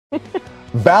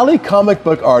Valley Comic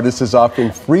Book Artists is offering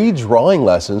free drawing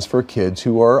lessons for kids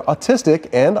who are autistic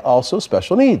and also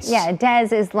special needs. Yeah,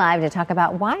 Des is live to talk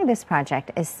about why this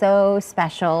project is so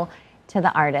special to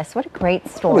the artists. What a great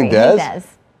story. Good morning, Des. Hey, Des.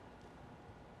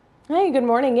 Hi, good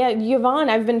morning. Yeah, Yvonne,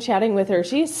 I've been chatting with her.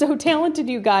 She's so talented,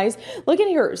 you guys. Look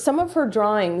at her, some of her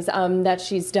drawings that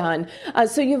she's done.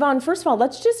 So Yvonne, first of all,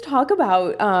 let's just talk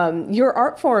about your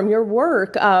art form, your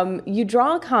work. You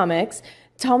draw comics.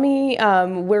 Tell me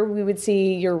where we would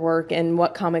see your work and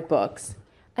what comic books.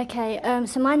 Okay,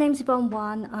 so my name's Yvonne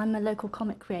Wan. I'm a local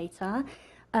comic creator.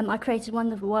 I created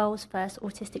one of the world's first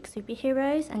autistic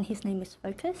superheroes, and his name is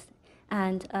Focus.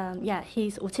 And yeah,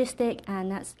 he's autistic, and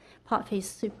that's part of his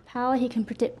superpower. He can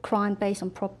predict crime based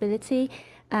on probability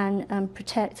and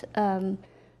protect the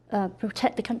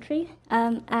country.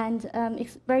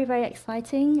 It's very, very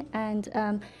exciting.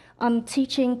 And I'm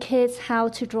teaching kids how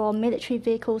to draw military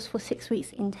vehicles for 6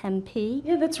 weeks in Tempe.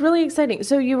 Yeah, that's really exciting.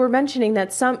 So you were mentioning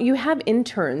that you have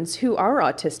interns who are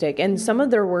autistic, and some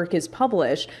of their work is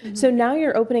published. So now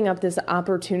you're opening up this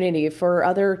opportunity for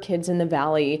other kids in the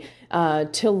Valley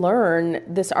to learn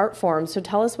this art form. So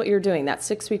tell us what you're doing, that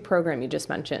 6-week program you just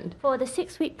mentioned. For the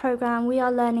 6-week program, we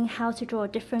are learning how to draw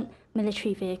different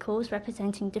military vehicles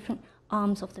representing different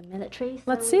arms of the military.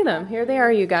 Let's see them. Here they are,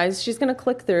 you guys. She's going to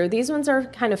click through. These ones are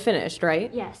kind of finished,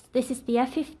 right? Yes, this is the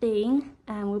F-15,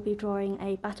 and we'll be drawing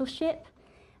a battleship,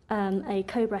 a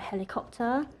Cobra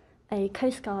helicopter, a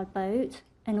coastguard boat,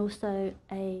 and also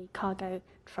a cargo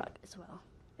truck as well.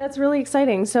 That's really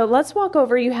exciting. So let's walk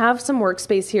over. You have some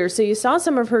workspace here. So you saw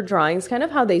some of her drawings, kind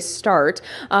of how they start.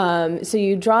 So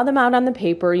you draw them out on the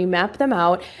paper, you map them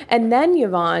out, and then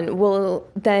Yvonne will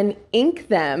then ink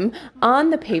them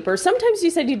on the paper. Sometimes you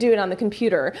said you do it on the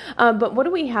computer, but what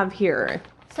do we have here?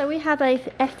 So we have a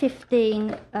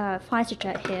F-15 fighter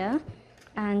jet here,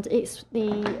 and it's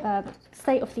the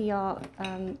state-of-the-art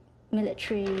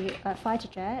military fighter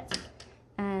jet.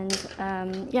 And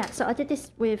yeah, so I did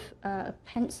this with a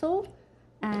pencil,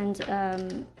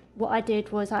 and what I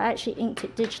did was I actually inked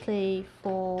it digitally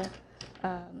for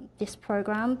this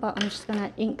program, but I'm just going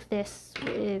to ink this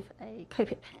with a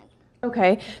Copic pen.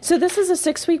 Okay, so this is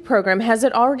a 6-week program. Has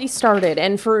it already started?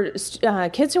 And for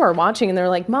kids who are watching and they're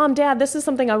like, Mom, Dad, this is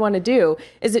something I want to do,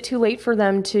 is it too late for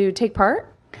them to take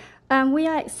part? We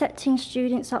are accepting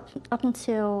students up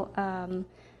until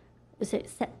is it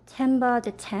September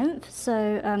the 10th?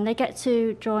 So they get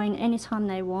to join anytime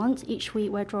they want. Each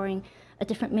week we're drawing a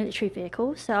different military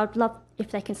vehicle. So I'd love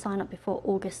if they can sign up before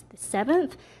August the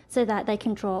 7th so that they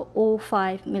can draw all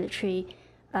 5 military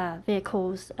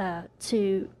vehicles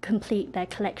to complete their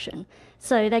collection.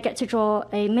 So they get to draw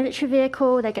a military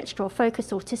vehicle, they get to draw a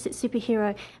focused autistic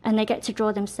superhero, and they get to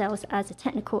draw themselves as a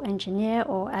technical engineer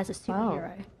or as a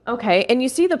superhero. Wow. Okay, and you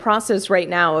see the process right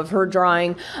now of her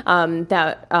drawing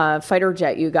that fighter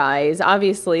jet, you guys.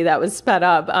 Obviously, that was sped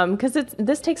up because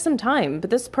this takes some time,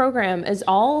 but this program is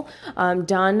all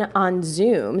done on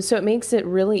Zoom, so it makes it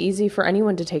really easy for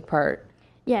anyone to take part.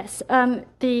 Yes,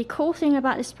 the cool thing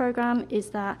about this program is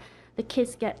that the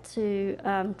kids get to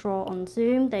draw on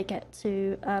Zoom. They get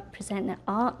to present their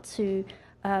art to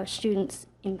students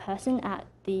in person at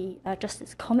the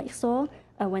Justice Comic Store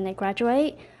when they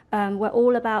graduate. We're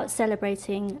all about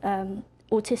celebrating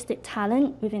autistic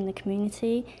talent within the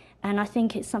community, and I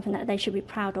think it's something that they should be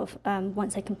proud of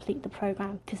once they complete the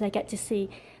program, because they get to see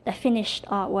their finished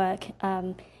artwork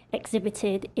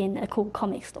exhibited in a cool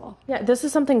comic store. Yeah, this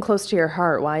is something close to your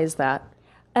heart. Why is that?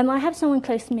 I have someone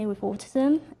close to me with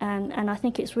autism, and I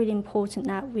think it's really important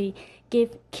that we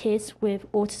give kids with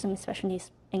autism and special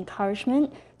needs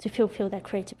encouragement to fulfill their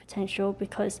creative potential,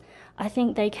 because I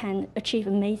think they can achieve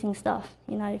amazing stuff,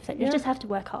 you know, if you just have to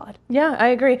work hard. Yeah, I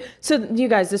agree. So you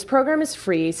guys, this program is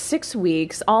free, 6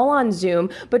 weeks, all on Zoom,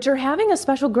 but you're having a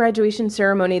special graduation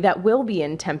ceremony that will be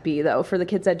in Tempe, though, for the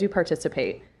kids that do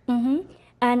participate.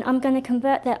 And I'm going to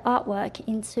convert their artwork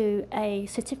into a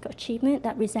certificate of achievement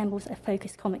that resembles a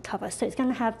Focus comic cover. So it's going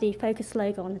to have the Focus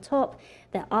logo on the top,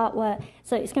 their artwork.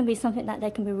 So it's going to be something that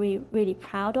they can be really, really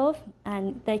proud of,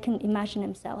 and they can imagine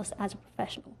themselves as a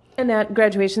professional. And that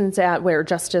graduation's at where?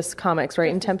 Justice Comics, right,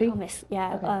 in Tempe? Comics,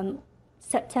 yeah. Okay.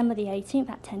 September the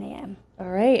 18th at 10 a.m. All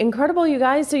right, incredible, you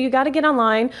guys. So you got to get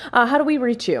online. How do we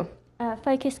reach you?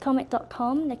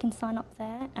 Focuscomic.com. They can sign up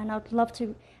there, and I'd love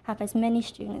to have as many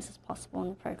students as possible in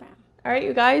the program. All right,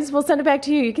 you guys, we'll send it back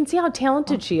to you. You can see how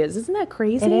talented she is. Isn't that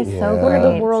crazy? It is so great. One of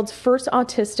the world's first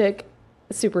autistic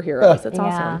superheroes. That's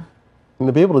awesome. And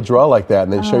to be able to draw like that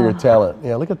and then show your talent.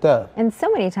 Yeah, look at that. And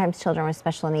so many times children with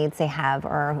special needs they have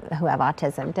or who have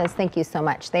autism. Des, thank you so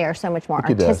much. They are so much more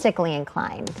artistically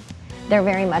inclined they're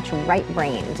very much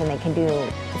right-brained and they can do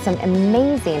some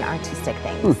amazing artistic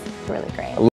things. It's really great.